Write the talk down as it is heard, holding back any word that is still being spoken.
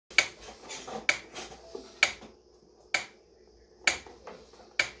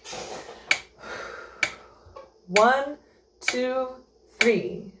1, 2,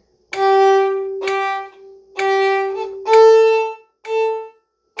 3.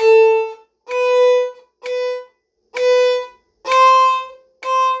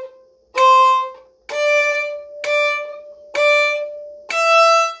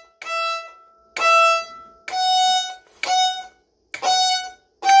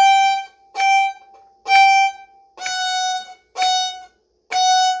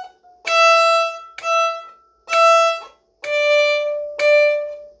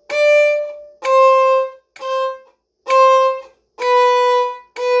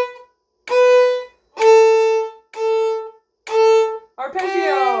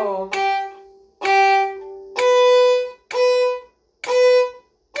 Arpeggio.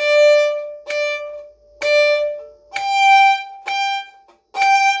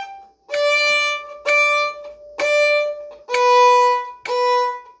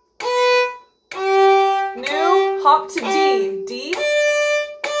 New, hop to D, D,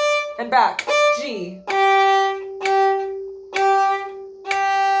 and back, G.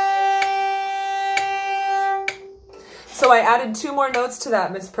 So I added 2 more notes to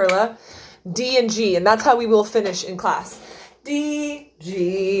that, Miss Perla, D and G, and that's how we will finish in class. D,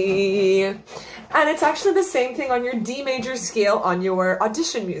 G. And it's actually the same thing on your D major scale on your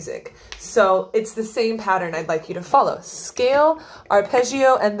audition music. So it's the same pattern I'd like you to follow. Scale,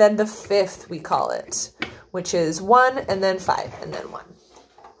 arpeggio, and then the 5th we call it, which is 1 and then 5 and then 1.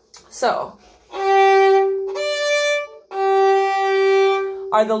 So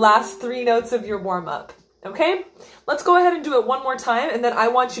are the last 3 notes of your warm-up. Okay, let's go ahead and do it one more time, and then I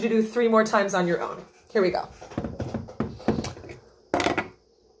want you to do 3 more times on your own. Here we go.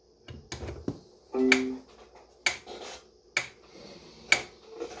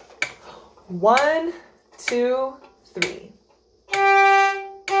 One, 2, 3.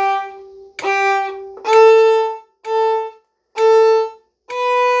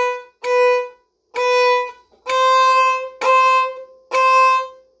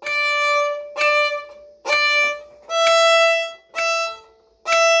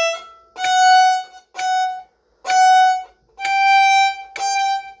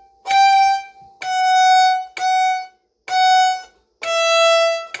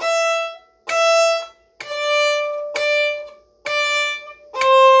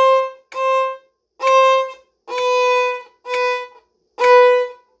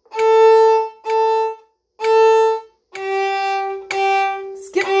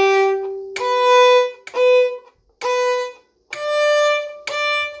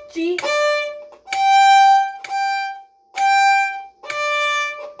 G.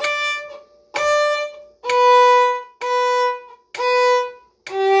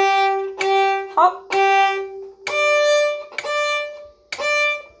 Hop.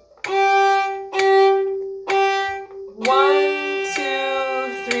 One, 2,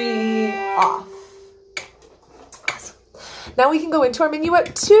 3, off. Awesome. Now we can go into our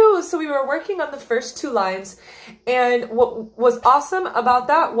minuet 2. So we were working on the first 2 lines, and what was awesome about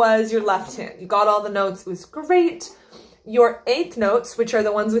that was your left hand. You got all the notes. It was great. Your 8th notes, which are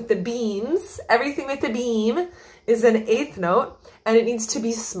the ones with the beams, everything with the beam is an 8th note, and it needs to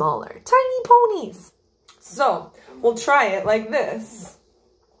be smaller. Tiny ponies. So we'll try it like this.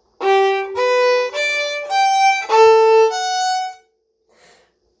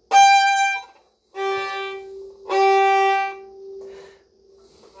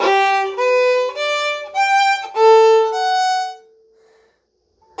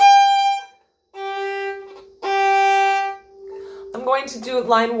 I'm going to do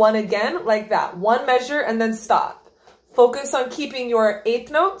line 1 again, like that. 1 measure and then stop. Focus on keeping your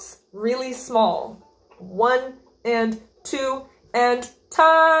 8th notes really small. 1 and 2 and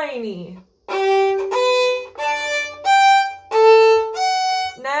tiny.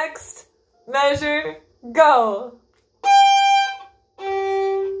 Next measure, go.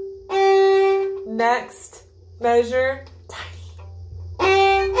 Next measure,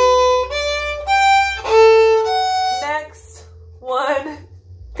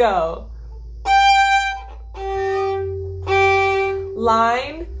 go.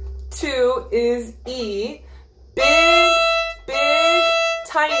 Line 2 is E. Big, big,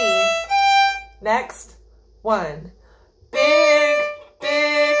 tiny. Next one. Big,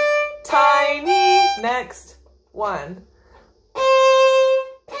 big, tiny. Next one. 2,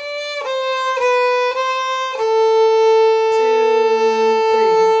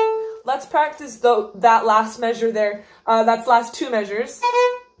 3. Let's practice that last measure there. That's last 2 measures.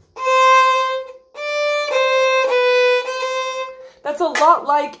 That's a lot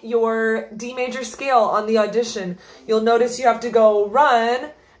like your D major scale on the audition. You'll notice you have to go run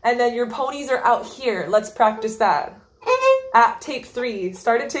And then your ponies are out here. Let's practice that. At tape 3.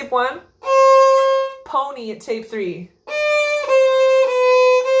 Start at tape 1. Pony at tape 3.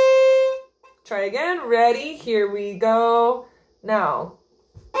 Try again. Ready? Here we go. Now.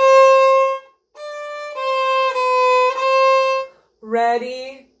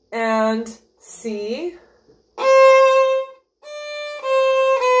 Ready and see.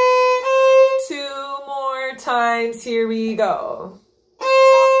 2 more times. Here we go.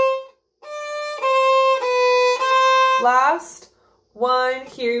 Last one.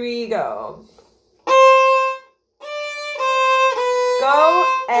 Here we go. Go.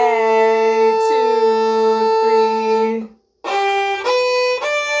 A, 2, 3.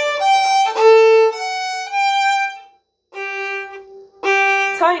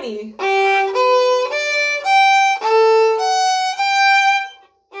 Tiny.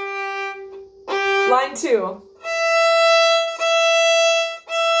 Line 2.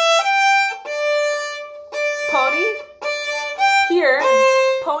 Pony. Here.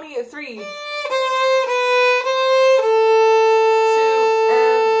 Pony at 3. 2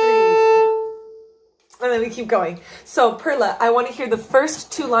 and 3. And then we keep going. So Perla, I want to hear the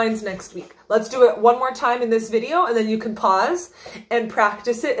first 2 lines next week. Let's do it one more time in this video, and then you can pause and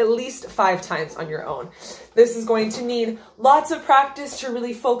practice it at least 5 times on your own. This is going to need lots of practice to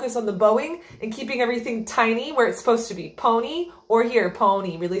really focus on the bowing and keeping everything tiny where it's supposed to be. Pony, or here,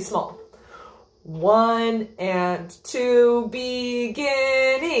 pony, really small. 1 and 2,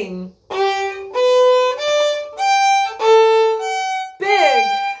 beginning. Big,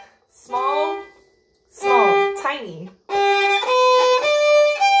 small, small, tiny.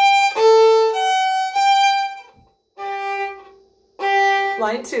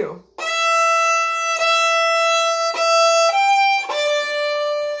 Line 2.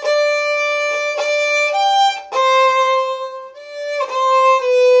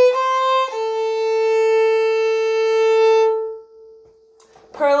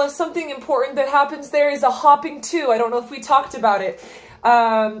 Perla, something important that happens there is a hopping 2. I don't know if we talked about it.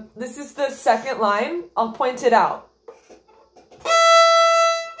 This is the second line. I'll point it out.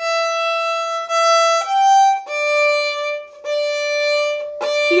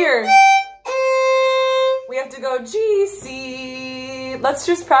 Here, we have to go G, C. Let's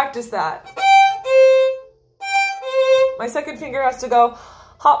just practice that. My second finger has to go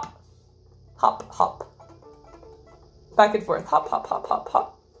hop, hop, hop. Back and forth, hop, hop, hop, hop,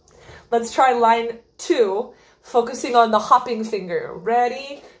 hop. Let's try line 2, focusing on the hopping finger.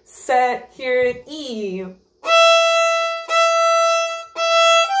 Ready, set, here at E.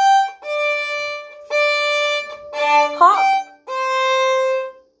 Hop.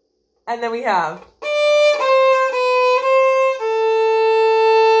 And then we have.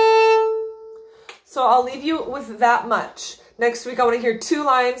 So I'll leave you with that much. Next week, I want to hear 2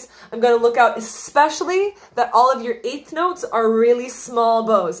 lines. I'm going to look out especially that all of your 8th notes are really small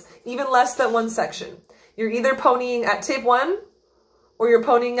bows, even less than 1 section. You're either ponying at tape 1 or you're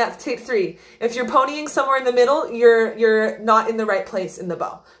ponying at tape 3. If you're ponying somewhere in the middle, you're not in the right place in the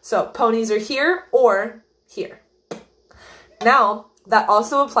bow. So ponies are here or here. Now, that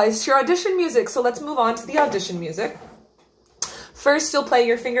also applies to your audition music. So let's move on to the audition music. First, you'll play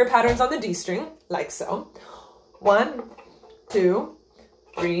your finger patterns on the D string, like so. 1, 2,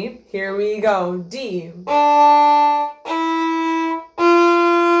 3, here we go. D. 2.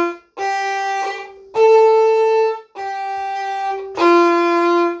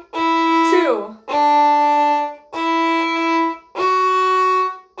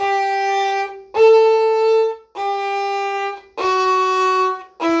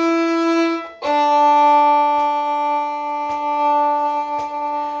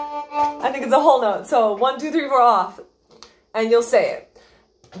 I think it's a whole note. So 1, 2, 3, 4 off. And you'll say it.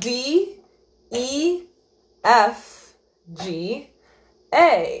 D, E, F, G,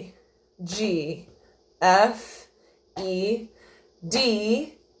 A, G, F, E,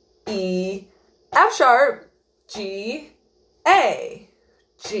 D, E, F sharp, G, A,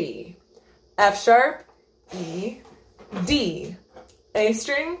 G, F sharp, E, D. A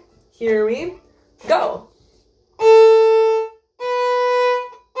string, here we go.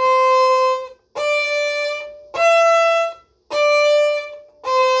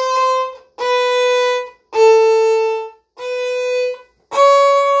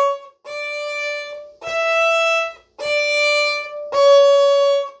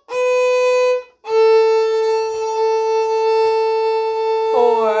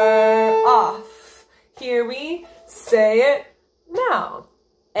 Here we say it now.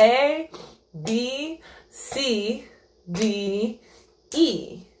 A, B, C, D,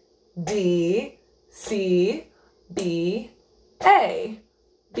 E, D, C, B, A,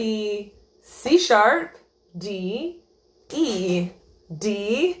 B, C sharp, D, E,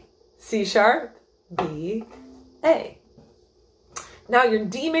 D, C sharp, B, A. Now your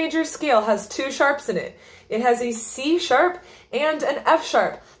D major scale has two sharps in it. It has a C sharp and an F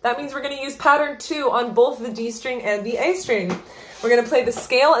sharp. That means we're going to use pattern 2 on both the D string and the A string. We're going to play the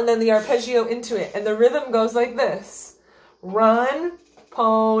scale and then the arpeggio into it. And the rhythm goes like this. Run,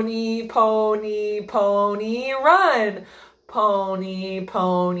 pony, pony, pony, run. Pony,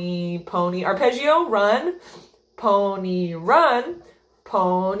 pony, pony. Arpeggio, run, pony, run,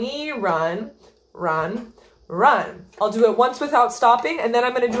 pony, run, run, run. I'll do it once without stopping, and then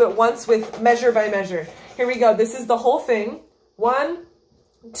I'm going to do it once with measure by measure. Here we go. This is the whole thing. 1,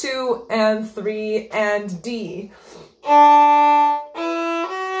 2, and 3, and D.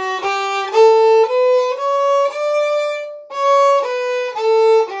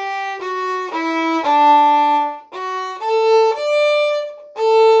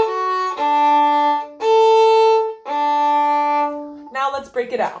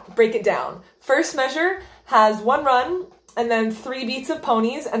 Break it down. First measure has 1 run and then 3 beats of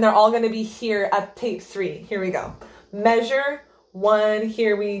ponies, and they're all going to be here at tape 3. Here we go. Measure 1.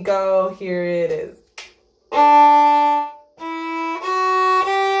 Here we go. Here it is.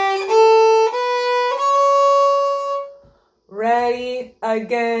 Ready?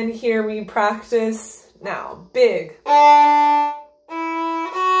 Again, here we practice. Now, big.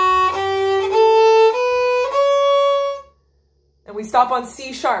 And we stop on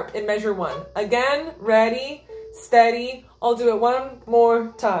C sharp in measure 1. Again, ready, steady. I'll do it one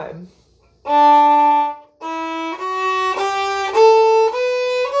more time.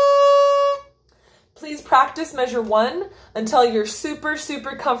 Please practice measure 1 until you're super,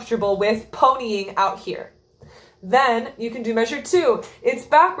 super comfortable with ponying out here. Then you can do measure 2. It's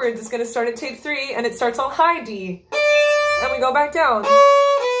backwards. It's going to start at tape 3 and it starts on high D. And we go back down.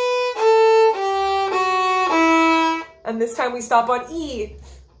 And this time we stop on E.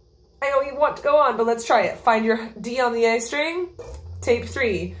 I know you want to go on, but let's try it. Find your D on the A string, tape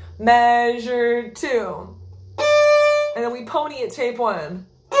 3, measure 2. And then we pony at tape 1.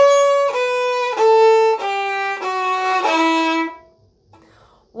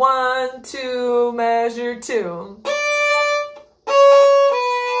 One, 2, measure 2.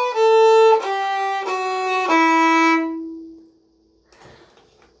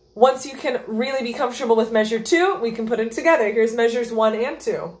 Once you can really be comfortable with measure 2, we can put them together. Here's measures 1 and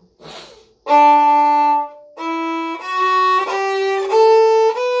 2.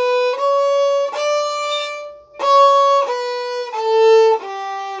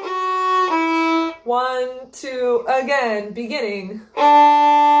 One, 2, again, beginning.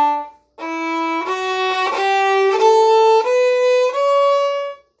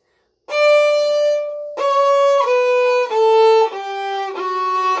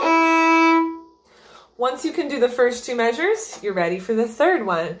 Once you can do the first 2 measures, you're ready for the third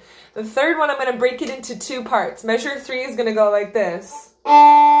one. The third one, I'm going to break it into 2 parts. Measure 3 is going to go like this.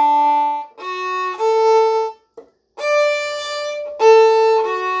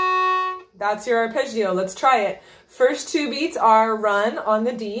 That's your arpeggio. Let's try it. First 2 beats are run on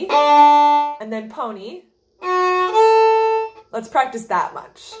the D, and then pony. Let's practice that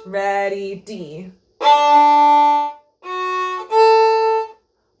much. Ready, D.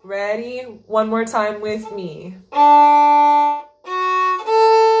 Ready? One more time with me.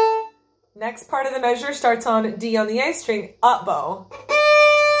 Next part of the measure starts on D on the A string, up bow.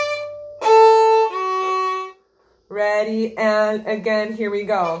 Ready? And again, here we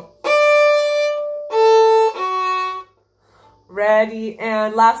go. Ready?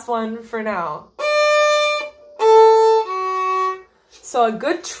 And last one for now. So a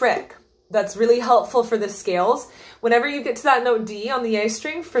good trick that's really helpful for the scales, whenever you get to that note D on the A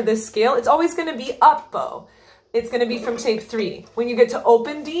string for this scale, it's always going to be up bow. It's going to be from tape 3. When you get to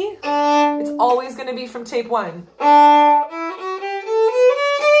open D, it's always going to be from tape 1.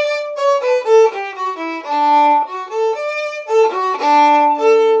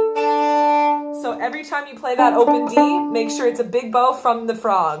 So every time you play that open D, make sure it's a big bow from the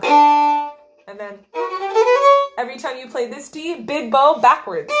frog. And then every time you play this D, big bow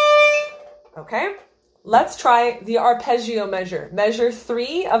backwards. Okay, let's try the arpeggio measure. Measure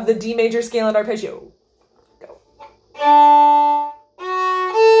 3 of the D major scale and arpeggio. Go.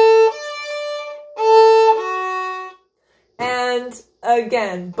 And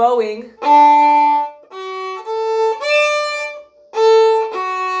again, bowing.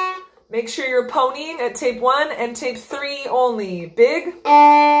 Make sure you're ponying at tape 1 and tape 3 only. Big,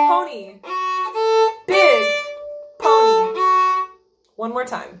 pony. Big, pony. One more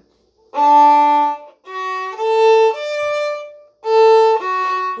time.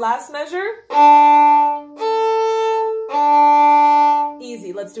 Last measure.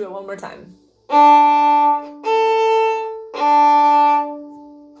 Easy. Let's do it one more time.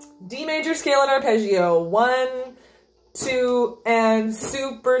 D major scale and arpeggio. 1, 2, and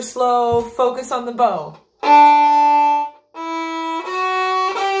super slow. Focus on the bow.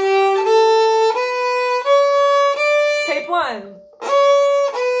 Tape 1.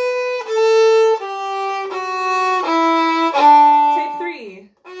 Tape 3.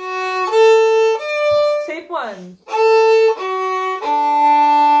 Tape 1.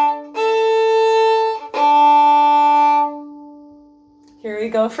 Here we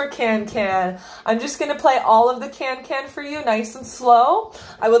go for can-can. I'm just going to play all of the can-can for you, nice and slow.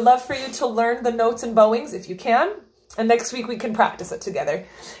 I would love for you to learn the notes and bowings if you can. And next week we can practice it together.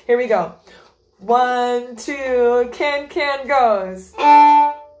 Here we go. 1, 2, can-can goes.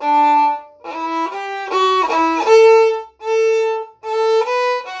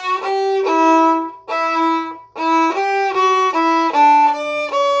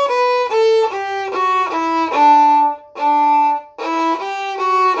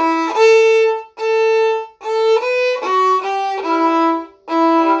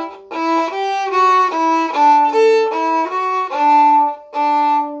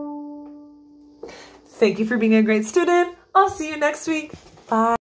 Thank you for being a great student. I'll see you next week. Bye.